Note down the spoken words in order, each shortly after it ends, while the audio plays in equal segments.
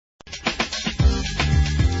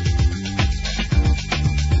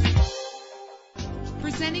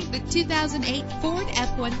Presenting the 2008 Ford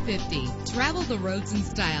F-150. Travel the roads in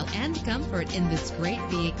style and comfort in this great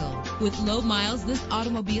vehicle. With low miles, this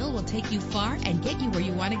automobile will take you far and get you where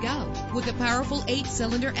you want to go. With a powerful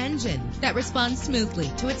 8-cylinder engine that responds smoothly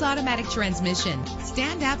to its automatic transmission.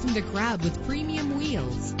 Stand out from the crowd with premium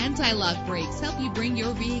wheels. Anti-lock brakes help you bring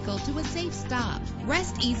your vehicle to a safe stop.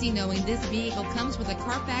 Rest easy knowing this vehicle comes with a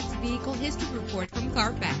Carfax Vehicle History Report from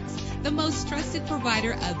Carfax, the most trusted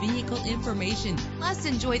provider of vehicle information. Plus,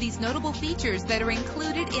 enjoy these notable features that are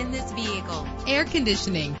included in this vehicle: air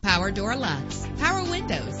conditioning, power door locks, power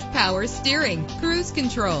windows, power steering, cruise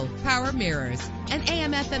control, power mirrors, an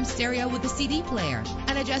AM/FM stereo with a CD player,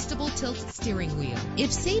 an adjustable tilt steering wheel.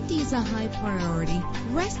 If safety is a high priority,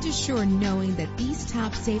 rest assured knowing that these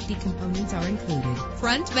top safety components are included: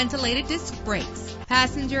 front ventilated disc brakes,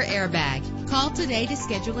 passenger airbag. Call today to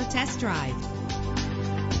schedule a test drive.